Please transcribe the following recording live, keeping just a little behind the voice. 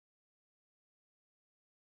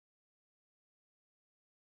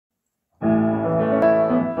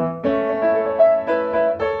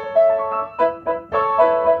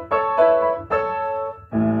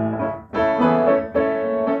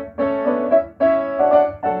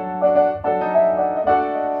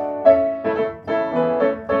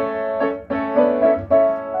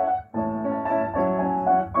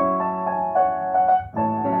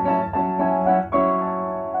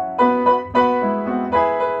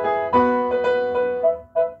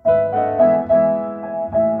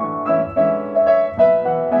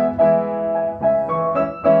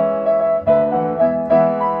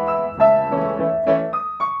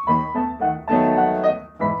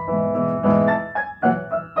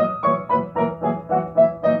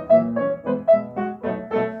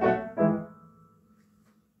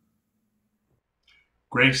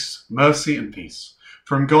Grace, mercy and peace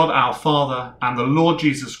from God our Father and the Lord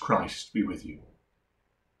Jesus Christ be with you.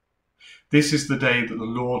 This is the day that the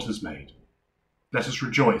Lord has made. Let us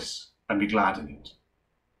rejoice and be glad in it.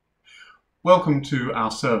 Welcome to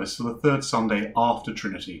our service for the third Sunday after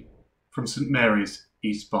Trinity from St Mary's,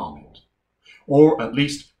 East Barnet, or at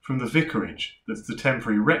least from the vicarage that's the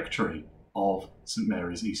temporary rectory of St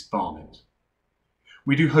Mary's, East Barnet.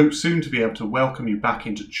 We do hope soon to be able to welcome you back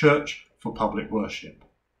into church for public worship.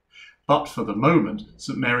 But for the moment,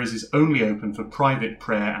 St Mary's is only open for private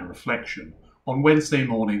prayer and reflection on Wednesday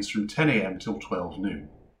mornings from 10 a.m. till 12 noon.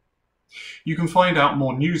 You can find out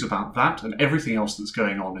more news about that and everything else that's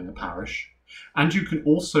going on in the parish, and you can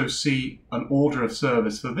also see an order of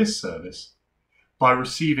service for this service by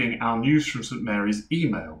receiving our News from St Mary's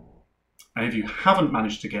email. And if you haven't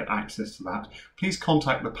managed to get access to that, please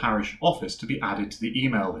contact the parish office to be added to the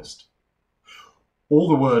email list. All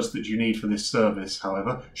the words that you need for this service,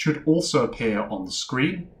 however, should also appear on the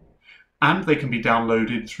screen, and they can be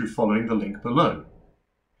downloaded through following the link below.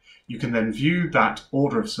 You can then view that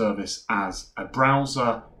order of service as a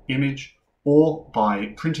browser image or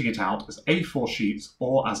by printing it out as A4 sheets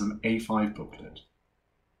or as an A5 booklet.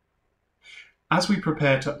 As we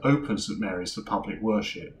prepare to open St Mary's for public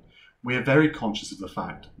worship, we are very conscious of the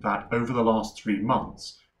fact that over the last 3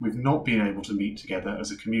 months, we've not been able to meet together as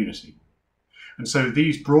a community. And so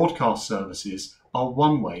these broadcast services are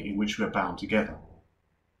one way in which we're bound together.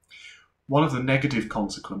 One of the negative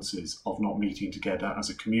consequences of not meeting together as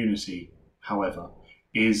a community, however,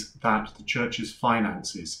 is that the church's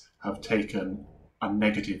finances have taken a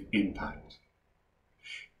negative impact.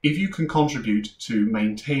 If you can contribute to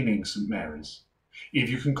maintaining St Mary's, if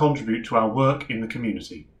you can contribute to our work in the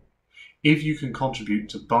community, if you can contribute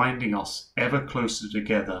to binding us ever closer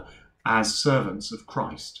together as servants of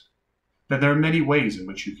Christ, then there are many ways in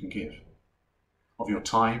which you can give. Of your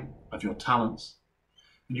time, of your talents,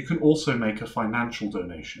 and you can also make a financial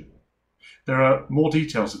donation. There are more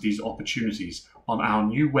details of these opportunities on our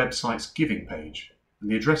new website's giving page, and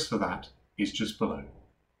the address for that is just below.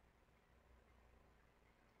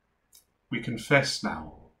 We confess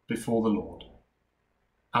now before the Lord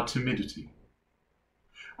our timidity,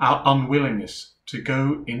 our unwillingness to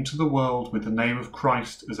go into the world with the name of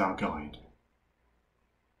Christ as our guide,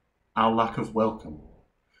 our lack of welcome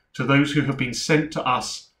to those who have been sent to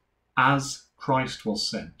us as Christ was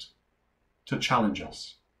sent, to challenge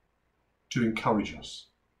us, to encourage us,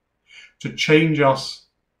 to change us,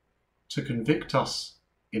 to convict us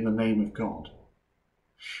in the name of God,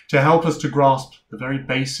 to help us to grasp the very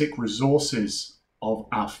basic resources of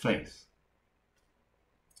our faith.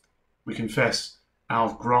 We confess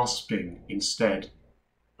our grasping instead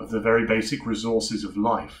of the very basic resources of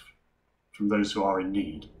life from those who are in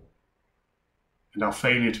need, and our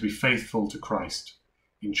failure to be faithful to Christ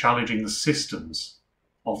in challenging the systems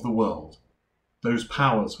of the world, those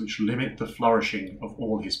powers which limit the flourishing of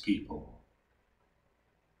all his people.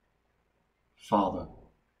 Father,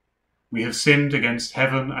 we have sinned against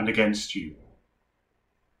heaven and against you.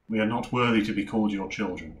 We are not worthy to be called your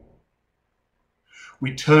children.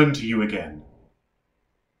 We turn to you again.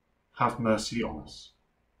 Have mercy on us.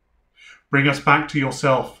 Bring us back to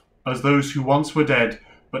yourself as those who once were dead,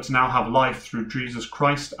 but now have life through Jesus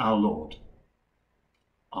Christ our Lord.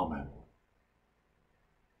 Amen.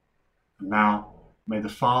 And now may the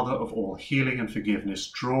Father of all healing and forgiveness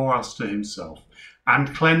draw us to himself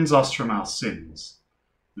and cleanse us from our sins,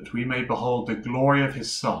 that we may behold the glory of his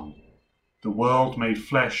Son, the world made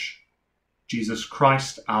flesh, Jesus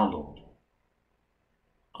Christ our Lord.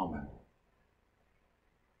 Amen.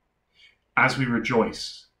 As we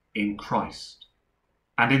rejoice in Christ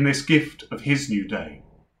and in this gift of his new day,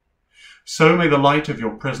 so may the light of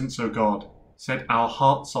your presence, O God, set our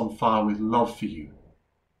hearts on fire with love for you,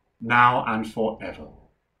 now and forever.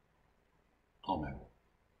 Amen.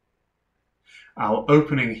 Our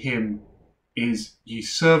opening hymn is Ye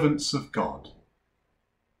Servants of God.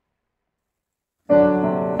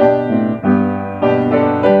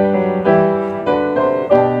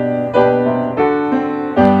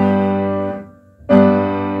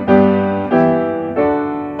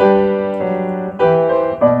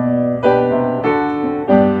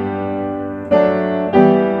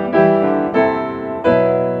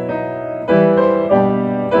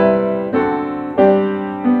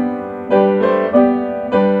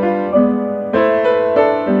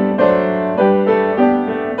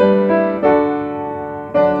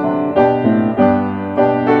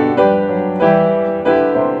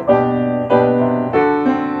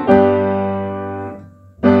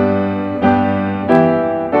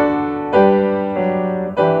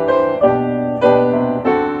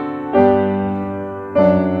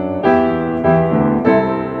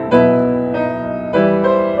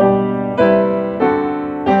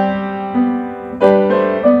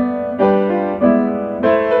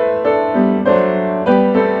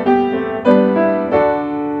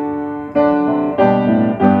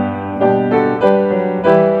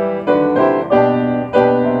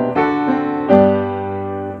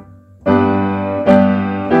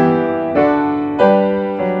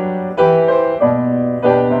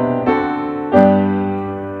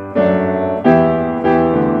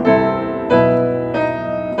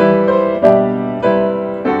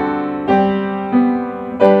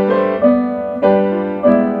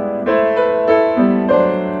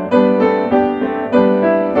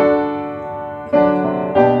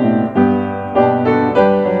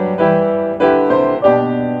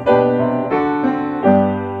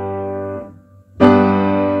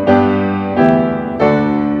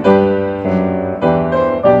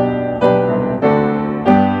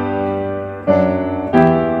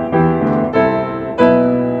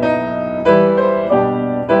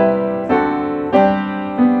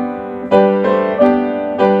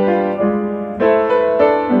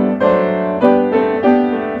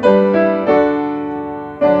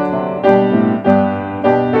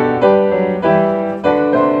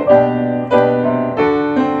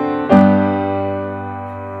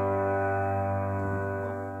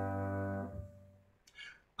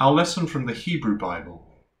 Our lesson from the Hebrew Bible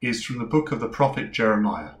is from the book of the prophet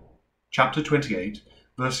Jeremiah, chapter 28,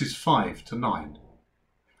 verses 5 to 9.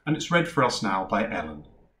 And it's read for us now by Ellen.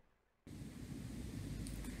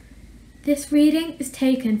 This reading is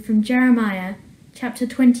taken from Jeremiah, chapter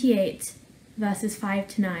 28, verses 5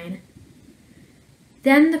 to 9.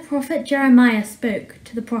 Then the prophet Jeremiah spoke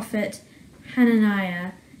to the prophet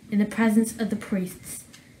Hananiah in the presence of the priests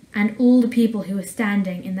and all the people who were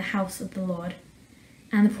standing in the house of the Lord.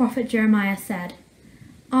 And the prophet Jeremiah said,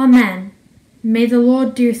 Amen. May the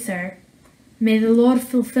Lord do so. May the Lord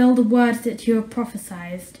fulfill the words that you have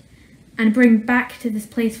prophesied, and bring back to this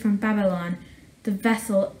place from Babylon the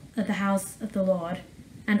vessel of the house of the Lord,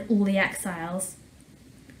 and all the exiles.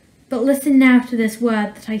 But listen now to this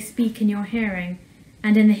word that I speak in your hearing,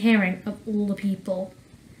 and in the hearing of all the people.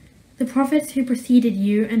 The prophets who preceded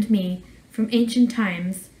you and me from ancient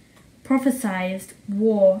times prophesied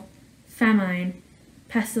war, famine,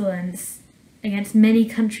 pestilence against many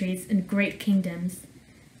countries and great kingdoms.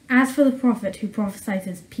 As for the prophet who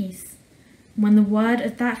prophesies peace, when the word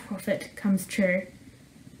of that prophet comes true,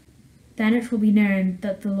 then it will be known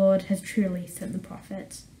that the Lord has truly sent the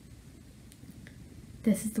prophet.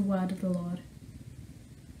 This is the word of the Lord.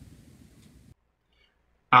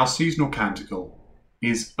 Our seasonal canticle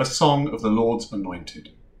is a song of the Lord's anointed.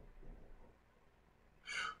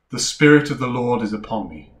 The Spirit of the Lord is upon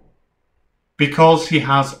me, because he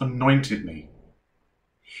has anointed me.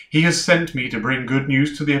 He has sent me to bring good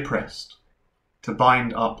news to the oppressed, to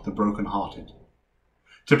bind up the brokenhearted,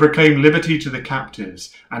 to proclaim liberty to the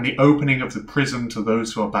captives and the opening of the prison to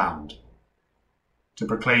those who are bound, to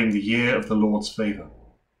proclaim the year of the Lord's favour,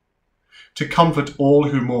 to comfort all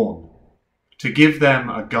who mourn, to give them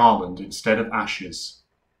a garland instead of ashes,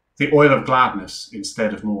 the oil of gladness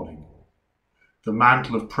instead of mourning, the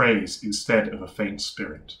mantle of praise instead of a faint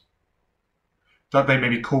spirit, that they may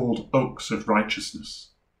be called oaks of righteousness,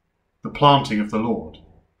 the planting of the Lord,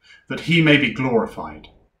 that he may be glorified.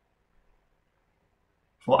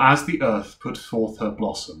 For as the earth puts forth her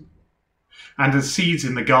blossom, and the seeds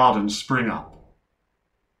in the garden spring up,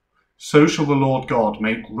 so shall the Lord God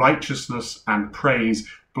make righteousness and praise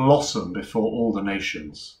blossom before all the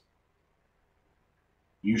nations.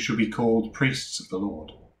 You shall be called priests of the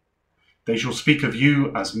Lord. They shall speak of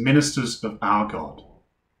you as ministers of our God.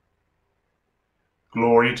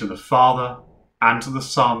 Glory to the Father, and to the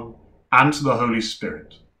Son, and to the Holy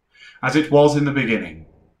Spirit, as it was in the beginning,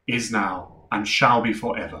 is now, and shall be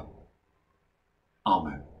forever.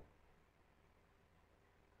 Amen.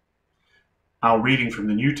 Our reading from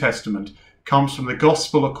the New Testament comes from the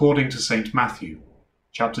Gospel according to St. Matthew,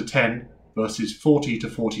 chapter 10, verses 40 to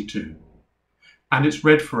 42, and it's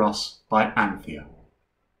read for us by Anthea.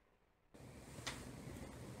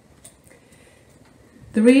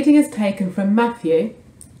 The reading is taken from Matthew,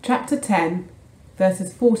 chapter 10,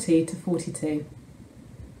 verses 40 to 42.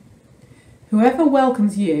 Whoever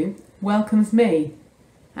welcomes you welcomes me,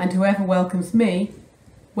 and whoever welcomes me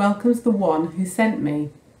welcomes the one who sent me.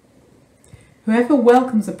 Whoever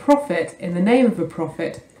welcomes a prophet in the name of a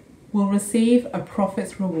prophet will receive a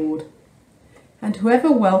prophet's reward, and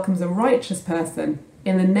whoever welcomes a righteous person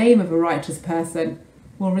in the name of a righteous person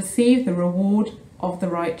will receive the reward of the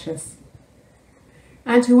righteous.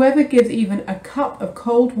 And whoever gives even a cup of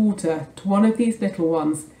cold water to one of these little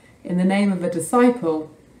ones in the name of a disciple,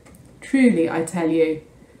 truly I tell you,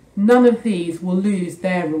 none of these will lose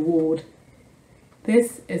their reward.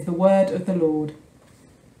 This is the word of the Lord.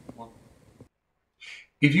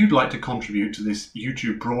 If you'd like to contribute to this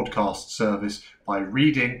YouTube broadcast service by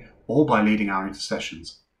reading or by leading our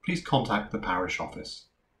intercessions, please contact the parish office.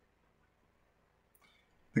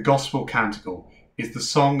 The Gospel Canticle is the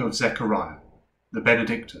song of Zechariah, the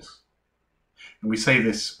Benedictus. And we say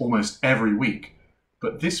this almost every week,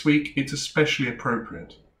 but this week it's especially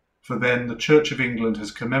appropriate, for then the Church of England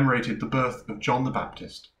has commemorated the birth of John the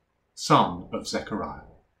Baptist, son of Zechariah.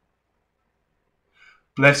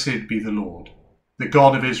 Blessed be the Lord, the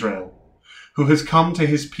God of Israel, who has come to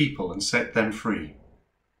his people and set them free.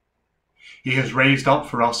 He has raised up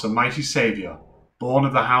for us a mighty Saviour, born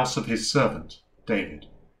of the house of his servant, David.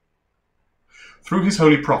 Through his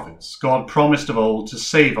holy prophets, God promised of old to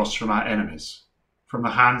save us from our enemies, from the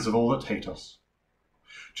hands of all that hate us,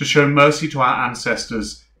 to show mercy to our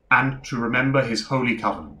ancestors, and to remember his holy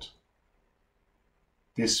covenant.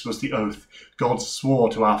 This was the oath God swore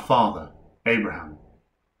to our father, Abraham,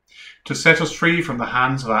 to set us free from the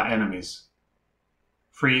hands of our enemies,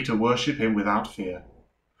 free to worship him without fear,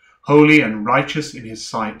 holy and righteous in his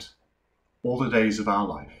sight all the days of our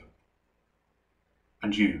life.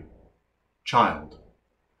 And you, child,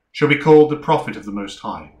 shall be called the prophet of the Most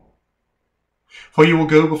High. For you will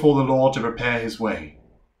go before the Lord to prepare his way,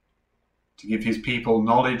 to give his people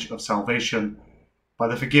knowledge of salvation by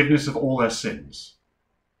the forgiveness of all their sins.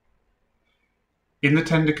 In the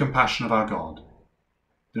tender compassion of our God,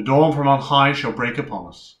 the dawn from on high shall break upon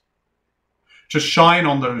us, to shine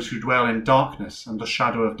on those who dwell in darkness and the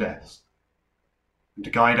shadow of death, and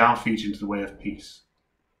to guide our feet into the way of peace.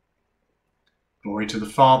 Glory to the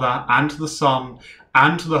Father, and to the Son,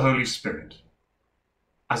 and to the Holy Spirit,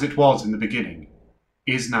 as it was in the beginning,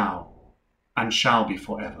 is now, and shall be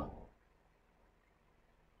forever.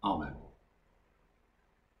 Amen.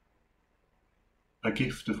 A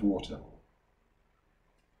gift of water.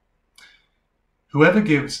 Whoever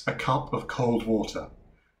gives a cup of cold water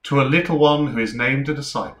to a little one who is named a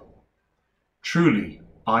disciple, truly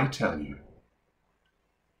I tell you,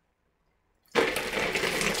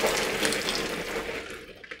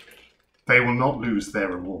 they will not lose their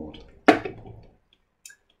reward.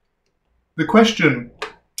 The question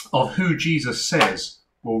of who Jesus says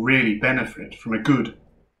will really benefit from a good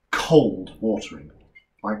cold watering,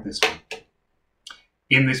 like this one,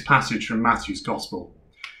 in this passage from Matthew's Gospel,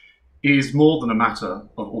 is more than a matter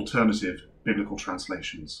of alternative biblical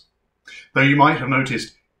translations. Though you might have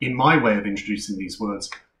noticed in my way of introducing these words,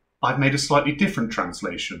 I've made a slightly different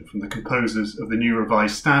translation from the composers of the New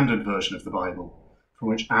Revised Standard Version of the Bible, from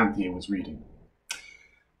which Anthea was reading.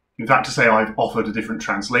 In fact, to say I've offered a different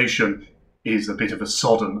translation is a bit of a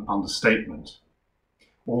sodden understatement.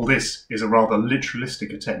 All this is a rather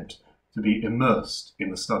literalistic attempt to be immersed in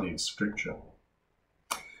the study of Scripture.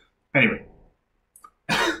 Anyway,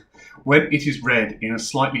 when it is read in a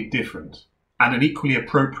slightly different and an equally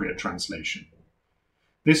appropriate translation,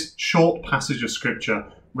 this short passage of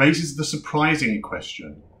Scripture raises the surprising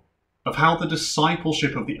question of how the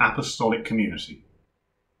discipleship of the apostolic community,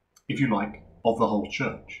 if you like, of the whole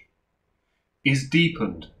church, is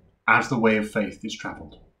deepened as the way of faith is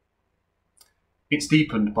travelled. It's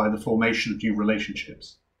deepened by the formation of new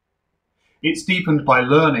relationships. It's deepened by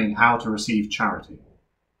learning how to receive charity.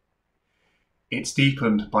 It's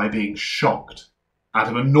deepened by being shocked out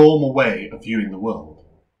of a normal way of viewing the world,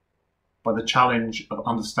 by the challenge of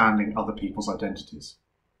understanding other people's identities.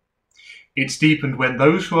 It's deepened when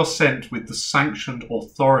those who are sent with the sanctioned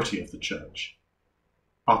authority of the church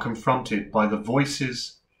are confronted by the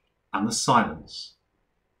voices and the silence,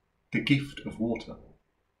 the gift of water,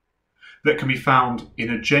 that can be found in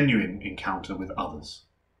a genuine encounter with others.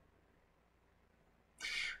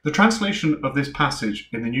 The translation of this passage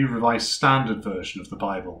in the New Revised Standard Version of the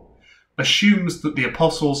Bible assumes that the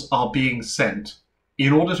apostles are being sent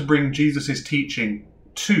in order to bring Jesus' teaching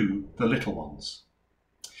to the little ones,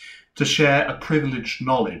 to share a privileged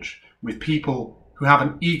knowledge with people who have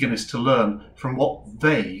an eagerness to learn from what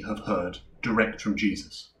they have heard direct from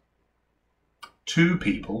Jesus. To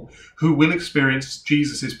people who will experience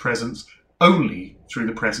Jesus' presence only through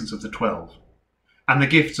the presence of the 12, and the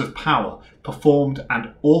gifts of power performed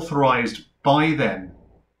and authorized by them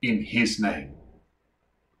in his name.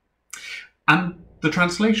 And the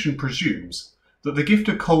translation presumes that the gift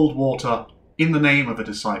of cold water in the name of a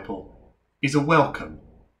disciple is a welcome,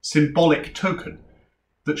 symbolic token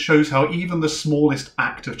that shows how even the smallest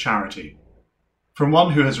act of charity, from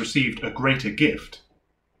one who has received a greater gift,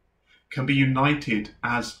 can be united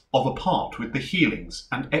as of a part with the healings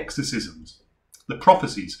and exorcisms, the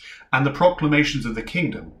prophecies and the proclamations of the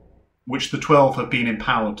kingdom, which the 12 have been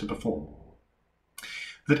empowered to perform.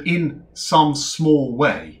 That in some small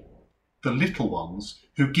way, the little ones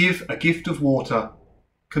who give a gift of water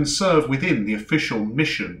can serve within the official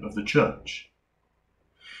mission of the church,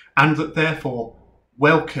 and that therefore,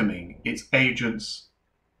 welcoming its agents,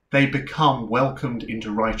 they become welcomed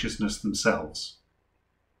into righteousness themselves.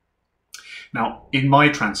 Now, in my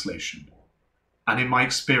translation, and in my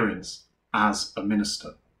experience as a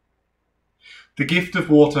minister, the gift of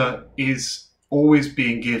water is always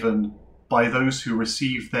being given by those who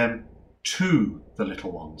receive them to the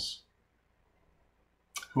little ones,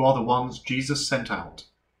 who are the ones Jesus sent out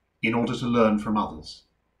in order to learn from others.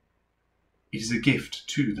 It is a gift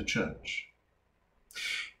to the church.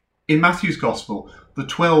 In Matthew's Gospel, the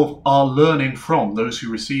 12 are learning from those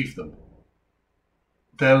who receive them.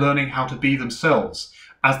 They're learning how to be themselves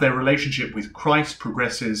as their relationship with Christ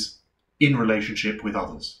progresses in relationship with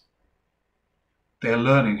others. They are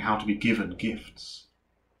learning how to be given gifts.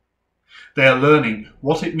 They are learning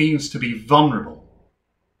what it means to be vulnerable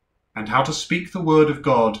and how to speak the word of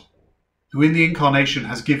God, who in the incarnation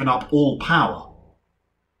has given up all power.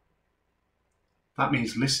 That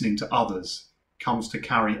means listening to others comes to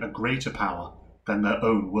carry a greater power than their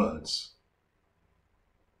own words.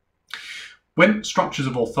 When structures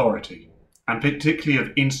of authority and particularly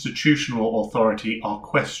of institutional authority, are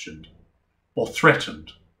questioned, or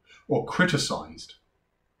threatened, or criticised,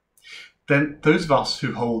 then those of us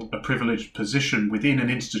who hold a privileged position within an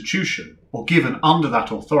institution or given under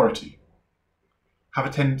that authority have a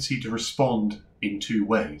tendency to respond in two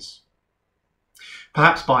ways.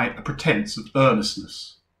 Perhaps by a pretense of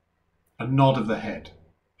earnestness, a nod of the head,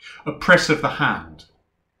 a press of the hand,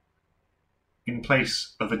 in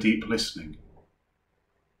place of a deep listening.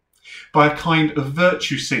 By a kind of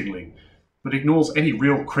virtue signalling that ignores any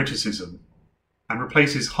real criticism and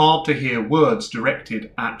replaces hard-to-hear words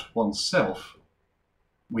directed at oneself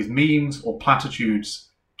with memes or platitudes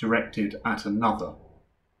directed at another.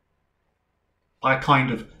 By a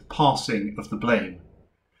kind of passing of the blame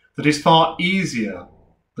that is far easier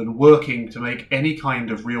than working to make any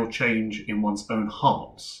kind of real change in one's own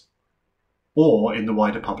hearts or in the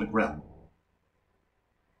wider public realm.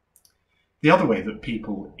 The other way that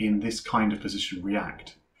people in this kind of position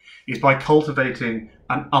react is by cultivating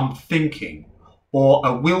an unthinking or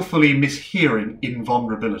a willfully mishearing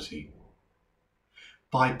invulnerability,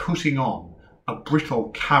 by putting on a brittle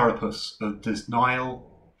carapace of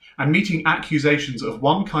denial and meeting accusations of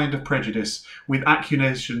one kind of prejudice with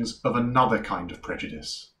accusations of another kind of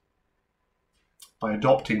prejudice, by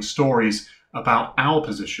adopting stories about our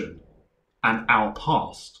position and our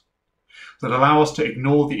past that allow us to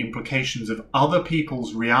ignore the implications of other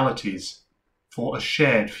people's realities for a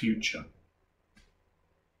shared future.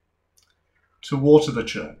 To water the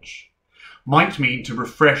church might mean to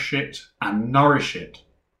refresh it and nourish it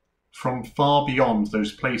from far beyond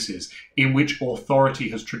those places in which authority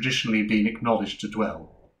has traditionally been acknowledged to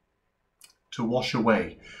dwell, to wash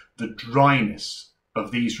away the dryness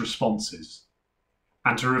of these responses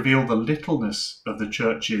and to reveal the littleness of the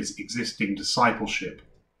church's existing discipleship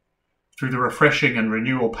through the refreshing and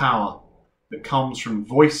renewal power that comes from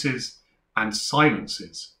voices and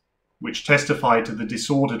silences which testify to the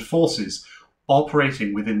disordered forces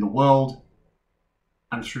operating within the world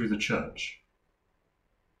and through the church.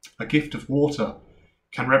 A gift of water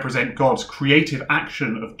can represent God's creative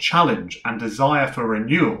action of challenge and desire for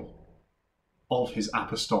renewal of his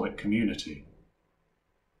apostolic community.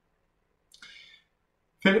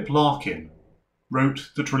 Philip Larkin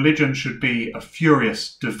wrote that religion should be a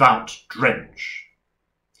furious, devout drench,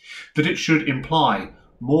 that it should imply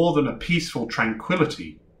more than a peaceful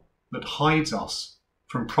tranquility that hides us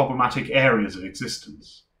from problematic areas of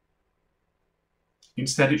existence.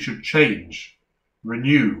 Instead, it should change,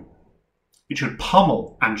 renew, it should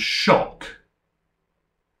pummel and shock.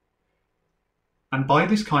 And by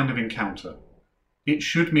this kind of encounter, it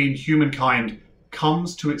should mean humankind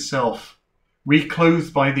comes to itself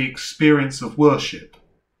reclothed by the experience of worship,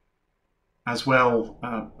 as well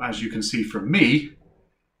as you can see from me,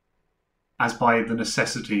 as by the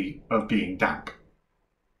necessity of being damp.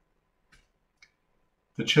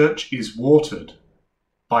 The church is watered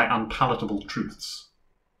by unpalatable truths,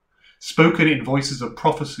 spoken in voices of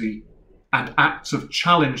prophecy and acts of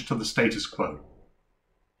challenge to the status quo,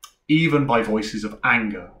 even by voices of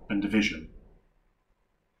anger and division,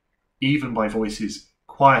 even by voices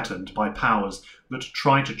quietened by powers that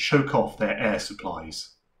try to choke off their air supplies,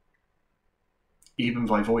 even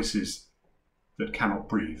by voices that cannot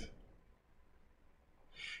breathe.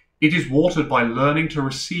 It is watered by learning to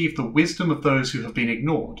receive the wisdom of those who have been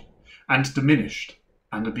ignored and diminished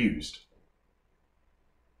and abused.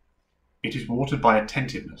 It is watered by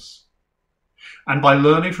attentiveness and by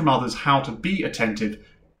learning from others how to be attentive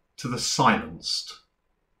to the silenced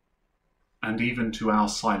and even to our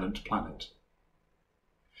silent planet.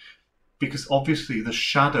 Because obviously the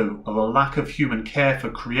shadow of a lack of human care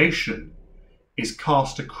for creation is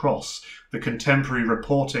cast across the contemporary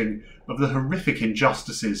reporting of the horrific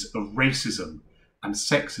injustices of racism and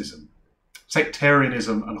sexism,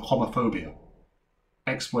 sectarianism and homophobia,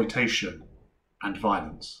 exploitation and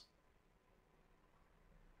violence.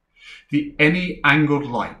 The any-angled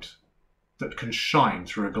light that can shine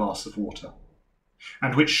through a glass of water,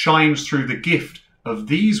 and which shines through the gift of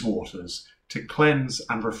these waters to cleanse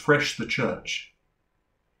and refresh the church,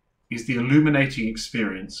 is the illuminating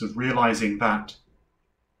experience of realizing that,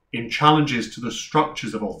 in challenges to the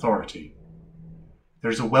structures of authority,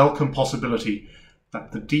 there is a welcome possibility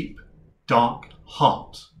that the deep, dark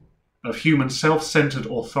heart of human self-centered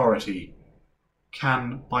authority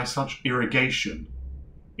can, by such irrigation,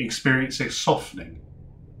 experience a softening,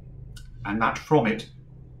 and that from it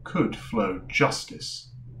could flow justice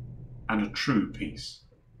and a true peace.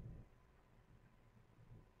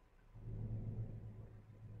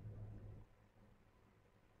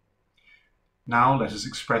 Now let us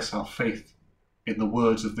express our faith in the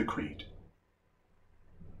words of the Creed.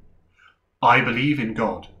 I believe in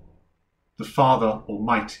God, the Father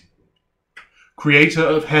Almighty, creator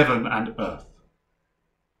of heaven and earth.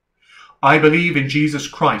 I believe in Jesus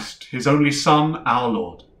Christ, his only Son, our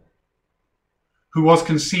Lord, who was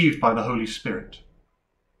conceived by the Holy Spirit,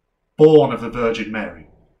 born of the Virgin Mary,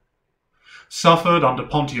 suffered under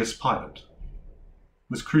Pontius Pilate,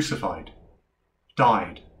 was crucified,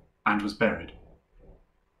 died, and was buried.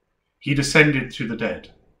 He descended to the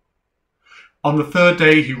dead. On the third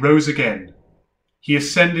day he rose again. He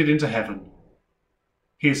ascended into heaven.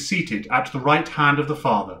 He is seated at the right hand of the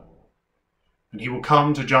Father, and he will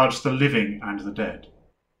come to judge the living and the dead.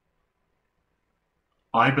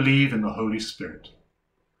 I believe in the Holy Spirit,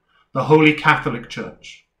 the Holy Catholic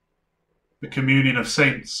Church, the communion of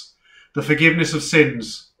saints, the forgiveness of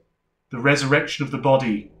sins, the resurrection of the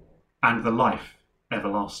body, and the life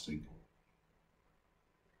everlasting.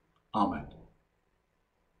 Amen.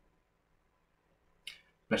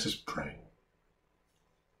 Let us pray.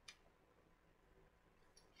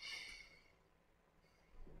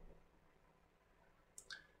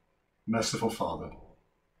 Merciful Father,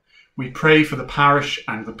 we pray for the parish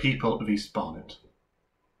and the people of East Barnet,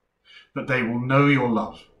 that they will know your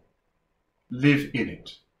love, live in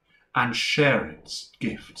it, and share its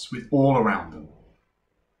gifts with all around them.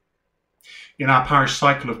 In our parish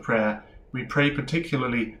cycle of prayer, we pray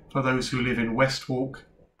particularly for those who live in Westwalk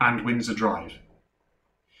and Windsor Drive,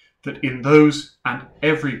 that in those and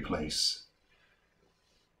every place,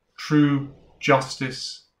 true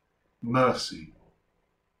justice, mercy,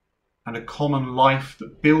 and a common life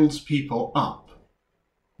that builds people up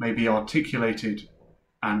may be articulated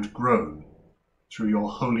and grown through your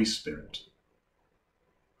Holy Spirit.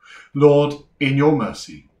 Lord, in your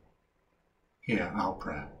mercy, hear our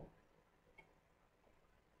prayer.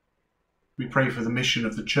 We pray for the mission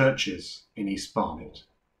of the churches in East Barnet,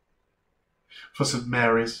 for St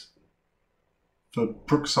Mary's, for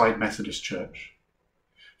Brookside Methodist Church,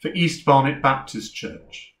 for East Barnet Baptist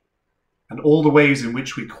Church, and all the ways in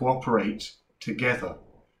which we cooperate together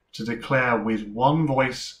to declare with one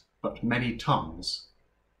voice but many tongues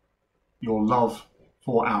your love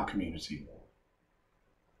for our community.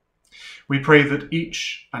 We pray that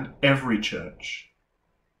each and every church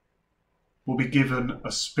will be given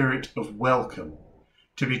a spirit of welcome,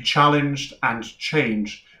 to be challenged and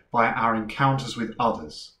changed by our encounters with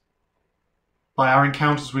others, by our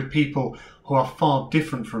encounters with people who are far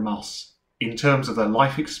different from us in terms of their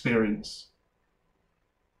life experience,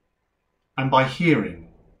 and by hearing,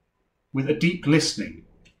 with a deep listening,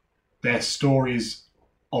 their stories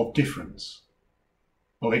of difference,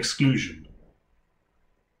 of exclusion,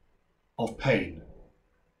 of pain,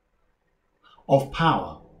 of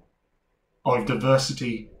power, of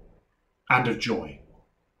diversity, and of joy.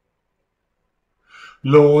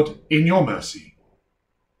 Lord, in your mercy,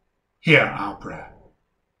 hear our prayer.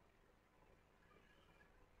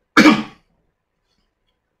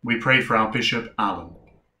 We pray for our Bishop Alan,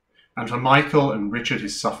 and for Michael and Richard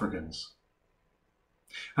his suffragans,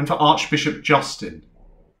 and for Archbishop Justin,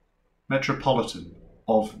 Metropolitan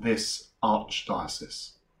of this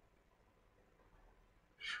Archdiocese.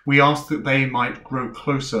 We ask that they might grow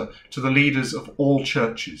closer to the leaders of all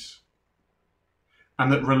churches,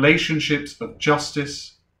 and that relationships of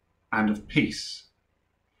justice and of peace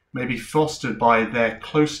may be fostered by their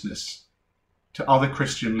closeness to other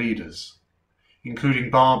Christian leaders, including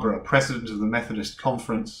Barbara, President of the Methodist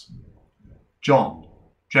Conference, John,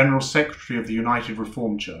 General Secretary of the United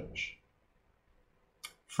Reformed Church,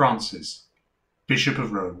 Francis, Bishop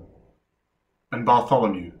of Rome, and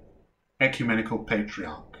Bartholomew, Ecumenical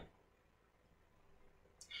Patriarch.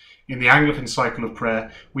 In the Anglican cycle of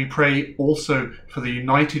prayer, we pray also for the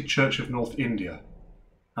United Church of North India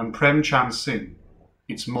and Prem Chand Singh,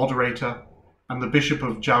 its moderator, and the Bishop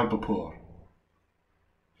of Jalbapur.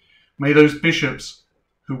 May those bishops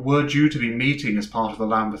who were due to be meeting as part of the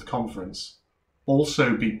Lambeth Conference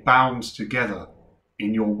also be bound together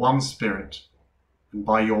in your one spirit and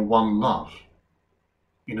by your one love,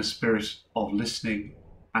 in a spirit of listening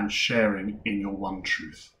and sharing in your one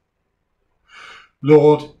truth.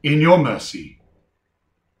 Lord, in your mercy,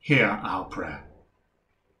 hear our prayer.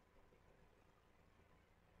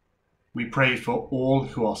 We pray for all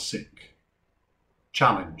who are sick,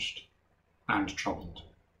 challenged, and troubled.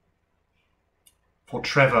 For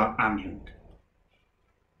Trevor and Luke,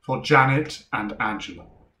 for Janet and Angela,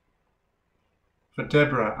 for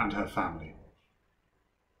Deborah and her family,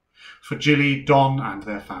 for Gilly, Don and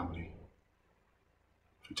their family,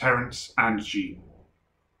 for Terence and Jean,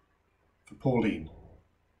 for Pauline,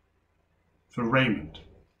 for Raymond,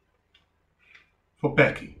 for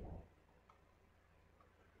Becky,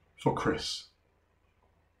 for Chris,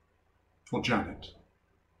 for Janet,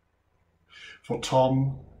 for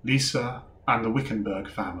Tom, Lisa, and the Wickenberg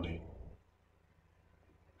family.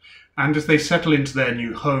 And as they settle into their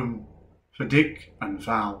new home, for Dick and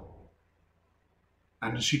Val,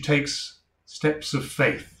 and as she takes steps of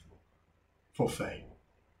faith for Faye.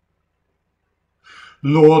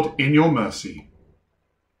 Lord, in your mercy,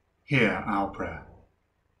 hear our prayer.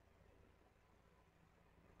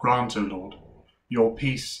 Grant, O Lord, your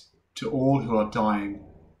peace to all who are dying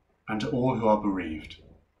and to all who are bereaved.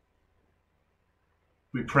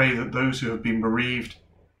 We pray that those who have been bereaved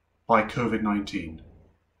by COVID-19,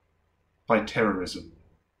 by terrorism,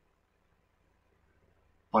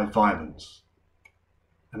 by violence,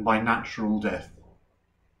 and by natural death,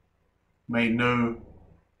 may know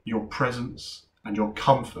your presence and your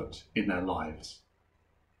comfort in their lives.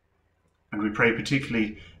 And we pray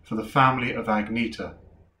particularly for the family of Agneta,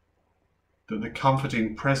 that the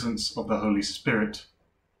comforting presence of the Holy Spirit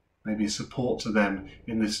may be a support to them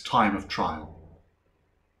in this time of trial.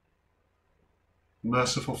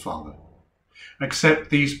 Merciful Father, accept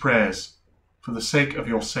these prayers for the sake of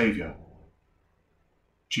your Saviour,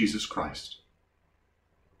 Jesus Christ.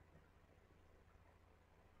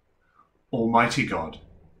 Almighty God,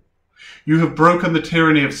 you have broken the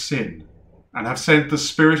tyranny of sin and have sent the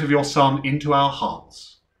Spirit of your Son into our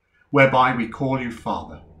hearts, whereby we call you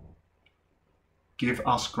Father. Give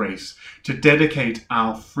us grace to dedicate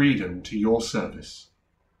our freedom to your service,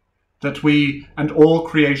 that we and all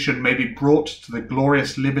creation may be brought to the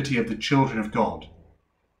glorious liberty of the children of God,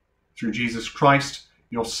 through Jesus Christ,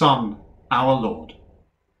 your Son, our Lord,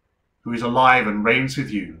 who is alive and reigns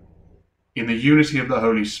with you in the unity of the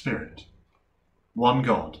Holy Spirit, one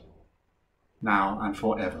God, now and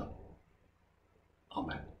forever.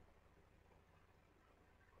 Amen.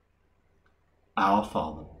 Our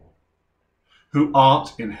Father, who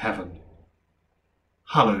art in heaven,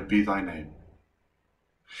 hallowed be thy name.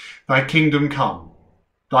 Thy kingdom come,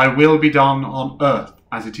 thy will be done on earth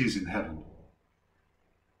as it is in heaven.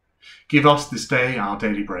 Give us this day our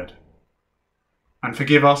daily bread, and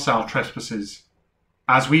forgive us our trespasses,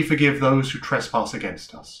 as we forgive those who trespass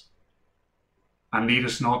against us. And lead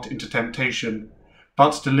us not into temptation,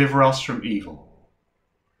 but deliver us from evil.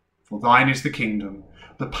 For thine is the kingdom,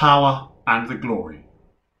 the power, and the glory,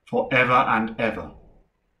 for ever and ever.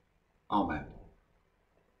 Amen.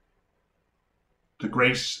 The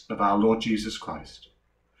grace of our Lord Jesus Christ,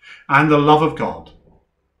 and the love of God,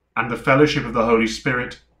 and the fellowship of the Holy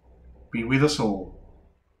Spirit be with us all,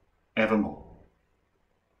 evermore.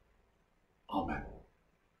 Amen.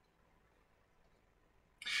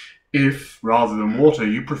 If, rather than water,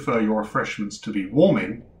 you prefer your refreshments to be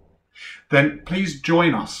warming, then please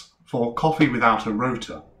join us for Coffee Without a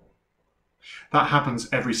Rota. That happens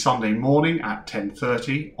every Sunday morning at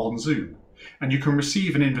 10:30 on Zoom, and you can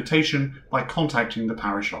receive an invitation by contacting the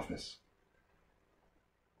parish office.